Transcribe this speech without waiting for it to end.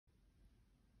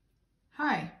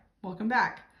Hi, welcome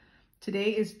back. Today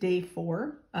is day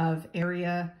 4 of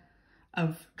area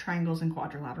of triangles and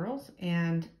quadrilaterals,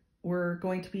 and we're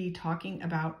going to be talking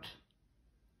about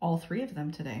all 3 of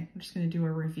them today. I'm just going to do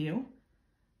a review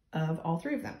of all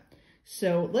 3 of them.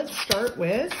 So let's start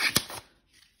with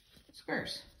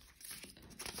squares.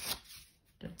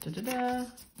 Here.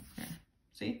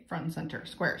 See, front and center,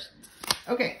 squares.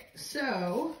 Okay,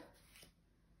 so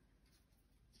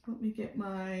let me get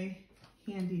my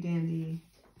handy dandy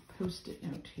post-it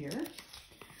note here.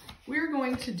 We're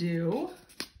going to do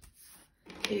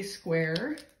a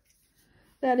square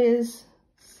that is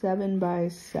 7 by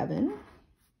 7.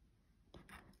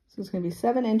 So it's going to be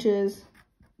 7 inches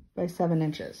by 7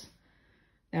 inches.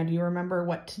 Now, do you remember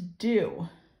what to do?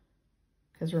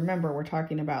 Because remember, we're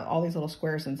talking about all these little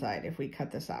squares inside if we cut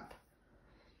this up.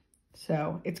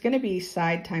 So it's going to be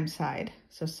side times side.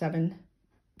 So 7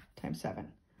 times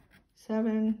 7.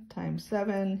 7 times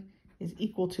 7 is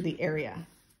equal to the area.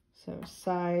 So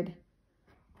side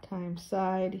times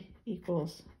side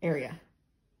equals area.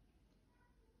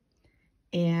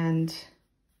 And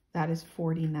that is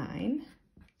 49.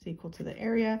 It's equal to the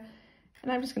area.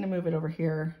 And I'm just going to move it over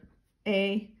here.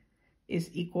 A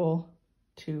is equal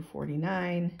to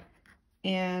 49.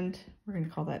 And we're going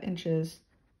to call that inches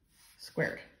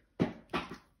squared.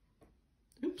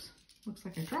 Oops, looks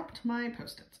like I dropped my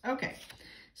Post-its. Okay.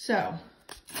 So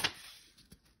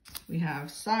we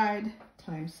have side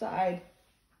times side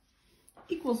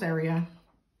equals area,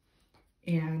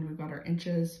 and we've got our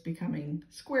inches becoming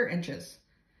square inches.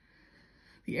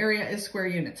 The area is square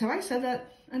units. Have I said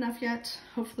that enough yet?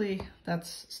 Hopefully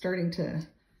that's starting to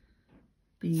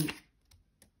be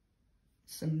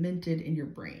cemented in your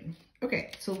brain.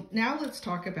 Okay, so now let's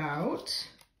talk about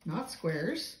not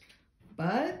squares,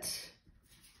 but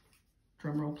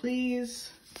drumroll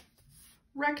please.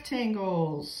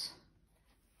 Rectangles.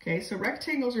 Okay, so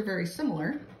rectangles are very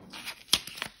similar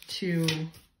to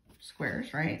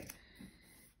squares, right?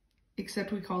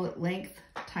 Except we call it length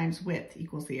times width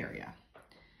equals the area,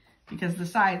 because the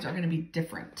sides are going to be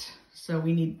different. So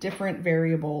we need different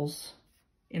variables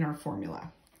in our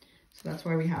formula. So that's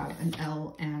why we have an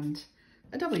L and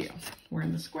a W. Where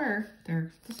in the square,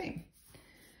 they're the same.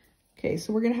 Okay,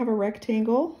 so we're going to have a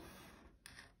rectangle.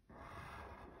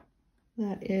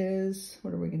 That is,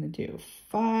 what are we going to do?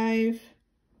 5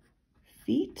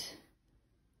 feet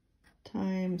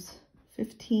times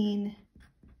 15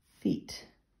 feet.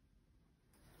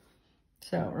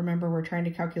 So remember, we're trying to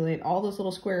calculate all those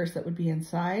little squares that would be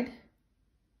inside.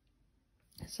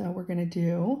 So we're going to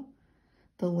do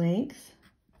the length,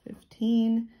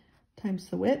 15 times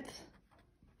the width,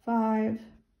 5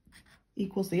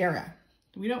 equals the area.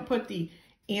 We don't put the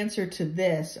answer to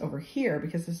this over here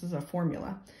because this is a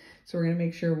formula. So we're going to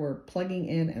make sure we're plugging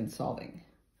in and solving.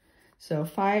 So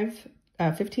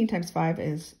 15 times 5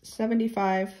 is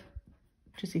 75,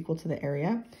 which is equal to the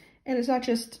area. And it's not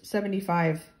just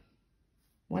 75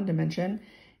 one dimension,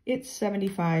 it's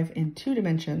 75 in 2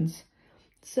 dimensions.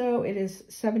 So it is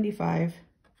 75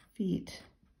 feet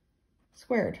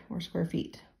squared, or square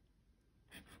feet,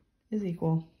 is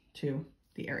equal to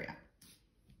the area.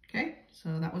 Okay,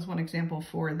 so that was one example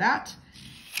for that.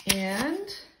 And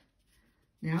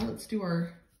now let's do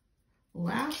our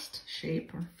last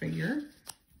shape or figure,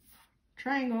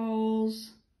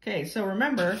 triangles. Okay, so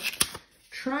remember,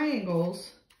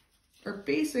 triangles are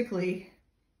basically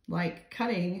like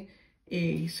cutting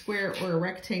a square or a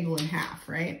rectangle in half,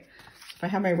 right? If I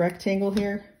have my rectangle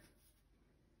here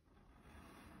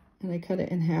and I cut it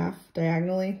in half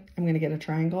diagonally, I'm going to get a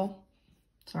triangle.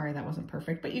 Sorry, that wasn't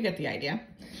perfect, but you get the idea.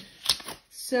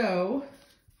 So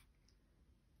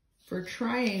for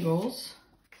triangles,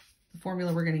 the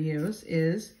formula we're going to use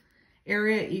is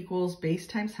area equals base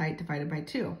times height divided by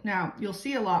 2. Now, you'll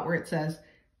see a lot where it says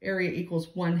area equals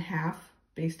 1/2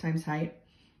 base times height,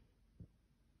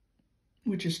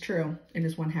 which is true. It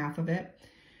is 1/2 of it.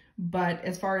 But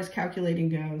as far as calculating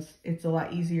goes, it's a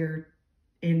lot easier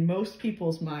in most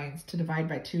people's minds to divide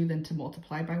by 2 than to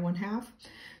multiply by 1/2.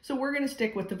 So we're going to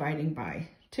stick with dividing by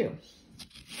 2.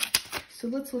 So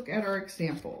let's look at our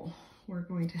example. We're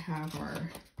going to have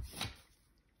our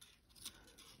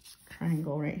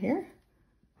triangle right here.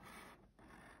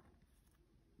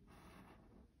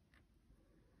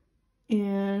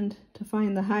 And to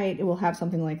find the height, it will have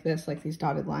something like this, like these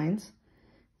dotted lines.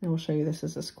 And we'll show you this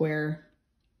is a square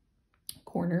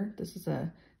corner. This is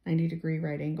a 90-degree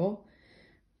right angle.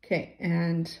 Okay,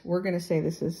 and we're going to say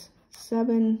this is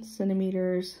 7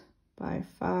 centimeters by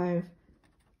 5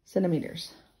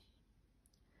 centimeters.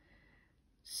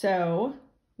 So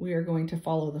we are going to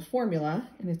follow the formula,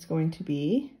 and it's going to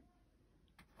be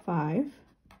 5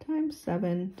 times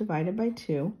 7 divided by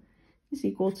 2 is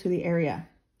equal to the area.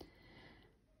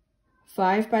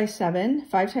 5 times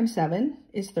 7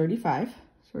 is 35.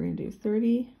 So we're going to do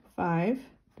 35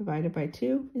 divided by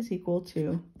 2 is equal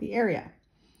to the area.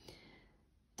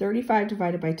 35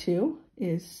 divided by 2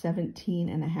 is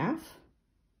 17.5.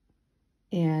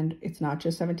 And it's not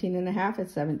just 17.5,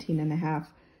 it's 17.5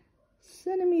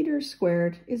 centimeters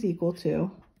squared is equal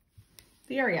to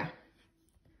the area.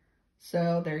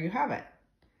 So there you have it.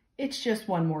 It's just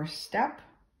one more step,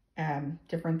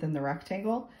 different than the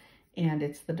rectangle, and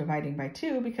it's the dividing by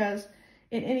 2, because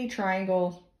in any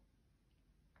triangle,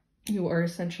 you are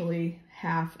essentially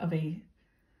half of a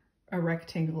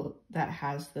rectangle that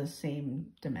has the same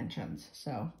dimensions.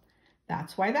 So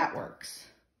that's why that works.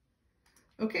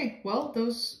 Okay, well,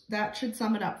 that should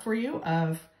sum it up for you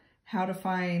of how to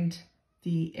find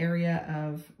the area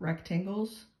of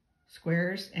rectangles,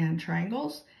 squares, and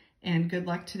triangles. And good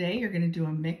luck today. You're going to do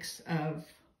a mix of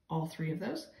all 3 of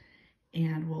those.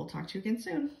 And we'll talk to you again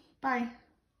soon. Bye.